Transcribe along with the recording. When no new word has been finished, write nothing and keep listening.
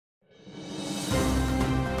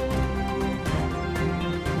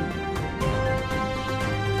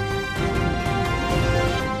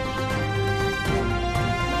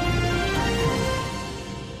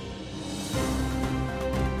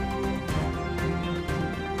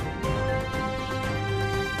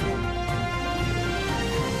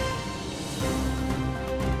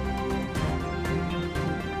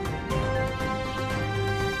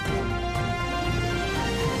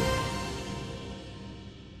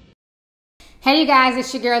Hey you guys,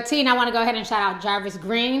 it's your girl T, and I want to go ahead and shout out Jarvis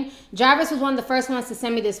Green. Jarvis was one of the first ones to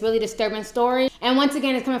send me this really disturbing story. And once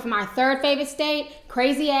again, it's coming from our third favorite state,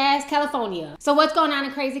 crazy ass California. So what's going on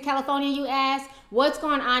in crazy California, you ask? What's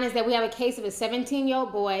going on is that we have a case of a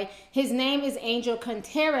 17-year-old boy. His name is Angel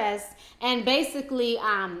Contreras, and basically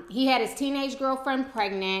he had his teenage girlfriend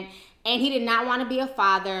pregnant, and he did not want to be a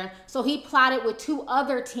father, so he plotted with two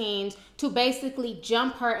other teens to basically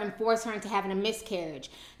jump her and force her into having a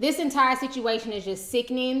miscarriage. This entire situation is just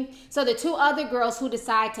sickening. So the two other girls who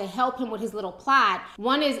decide to help him with his little plot,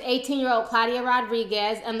 one is 18-year-old Claudia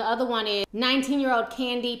Rodriguez, and the other one is 19-year-old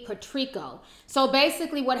Candy Patrico. So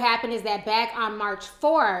basically what happened is that back on March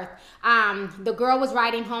 4th, the girl was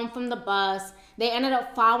riding home from the bus. They ended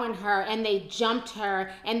up following her and they jumped her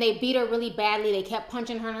and they beat her really badly. They kept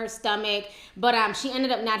punching her in her stomach, but she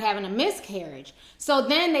ended up not having a miscarriage. So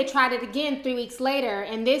then they tried it again 3 weeks later,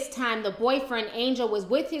 and this time the boyfriend, Angel, was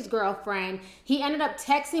with his girlfriend. He ended up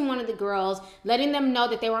texting one of the girls, letting them know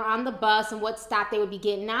that they were on the bus and what stop they would be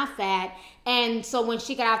getting off at. And so when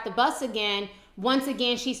she got off the bus again, once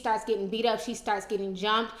again, she starts getting beat up. She starts getting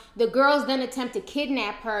jumped. The girls then attempt to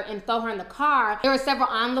kidnap her and throw her in the car. There were several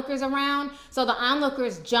onlookers around, so the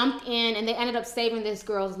onlookers jumped in and they ended up saving this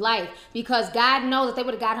girl's life, because God knows if they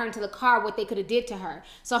would have got her into the car, what they could have did to her.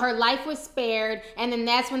 So her life was spared, and then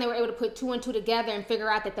that's when they were able to put two and two together and figure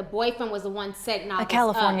out that the boyfriend was the one setting all this up. A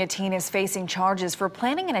California teen is facing charges for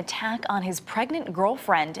planning an attack on his pregnant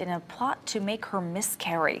girlfriend in a plot to make her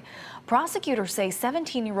miscarry. Prosecutors say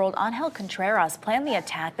 17-year-old Angel Contreras planned the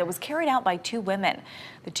attack that was carried out by two women.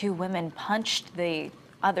 The two women punched the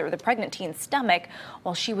pregnant teen's stomach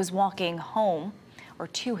while she was walking home, or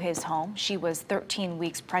to his home. She was 13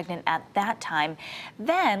 weeks pregnant at that time.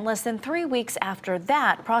 Then, less than 3 weeks after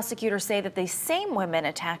that, prosecutors say that the same women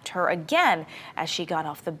attacked her again as she got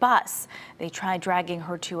off the bus. They tried dragging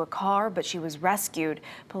her to a car, but she was rescued.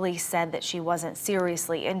 Police said that she wasn't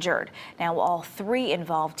seriously injured. Now, all three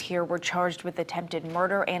involved here were charged with attempted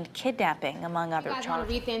murder and kidnapping, among other charges. If you guys want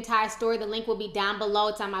to read the entire story, the link will be down below.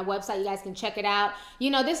 It's on my website. You guys can check it out. You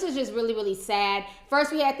know, this is just really, really sad.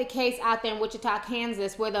 First, we had the case out there in Wichita, Kansas,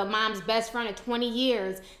 where the mom's best friend of 20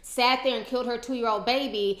 years sat there and killed her 2-year-old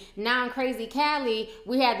baby. Now in crazy Cali,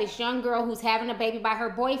 we have this young girl who's having a baby by her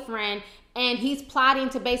boyfriend, and he's plotting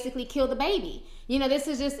to basically kill the baby. You know, this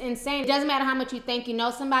is just insane. It doesn't matter how much you think you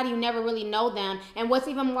know somebody, you never really know them. And what's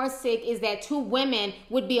even more sick is that two women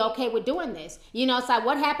would be okay with doing this. You know, it's like,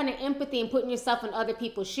 what happened to empathy and putting yourself in other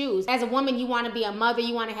people's shoes? As a woman, you want to be a mother,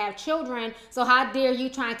 you want to have children. So how dare you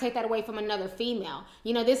try and take that away from another female?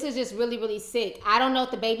 You know, this is just really, really sick. I don't know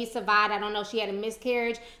if the baby survived. I don't know if she had a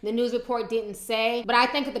miscarriage. The news report didn't say. But I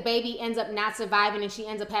think if the baby ends up not surviving and she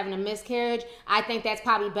ends up having a miscarriage, I think that's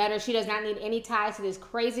probably better. She does not need any ties to this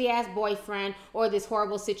crazy ass boyfriend or this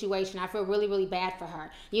horrible situation. I feel really, really bad for her.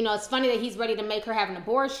 You know, it's funny that he's ready to make her have an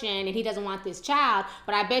abortion and he doesn't want this child,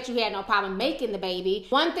 but I bet you he had no problem making the baby.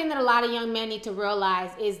 One thing that a lot of young men need to realize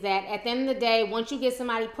is that at the end of the day, once you get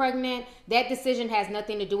somebody pregnant, that decision has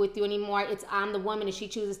nothing to do with you anymore. It's on the woman if she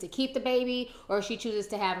chooses to keep the baby or if she chooses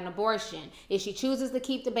to have an abortion. If she chooses to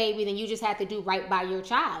keep the baby, then you just have to do right by your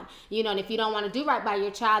child. You know, and if you don't want to do right by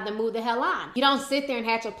your child, then move the hell on. You don't sit there and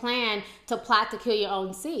hatch a plan to plot to kill your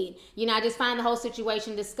own seed. You know, I just find the whole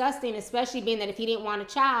situation disgusting, especially being that if he didn't want a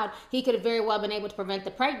child, he could have very well been able to prevent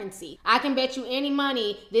the pregnancy. I can bet you any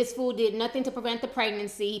money this fool did nothing to prevent the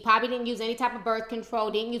pregnancy. He probably didn't use any type of birth control,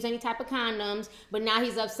 didn't use any type of condoms, but now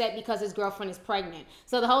he's upset because his girlfriend is pregnant.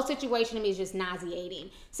 So the whole situation to me is just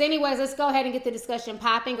nauseating. So anyways, let's go ahead and get the discussion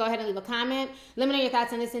popping. Go ahead and leave a comment. Let me know your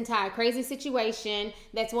thoughts on this entire crazy situation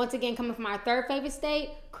that's once again coming from our third favorite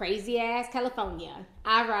state, crazy ass California.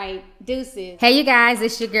 All right, deuces. Hey you guys,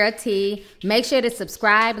 it's your girl T. Make sure to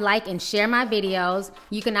subscribe, like, and share my videos.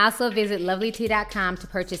 You can also visit lovelyt.com to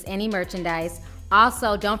purchase any merchandise.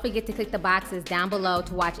 Also, don't forget to click the boxes down below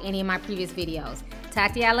to watch any of my previous videos.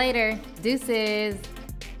 Talk to y'all later. Deuces.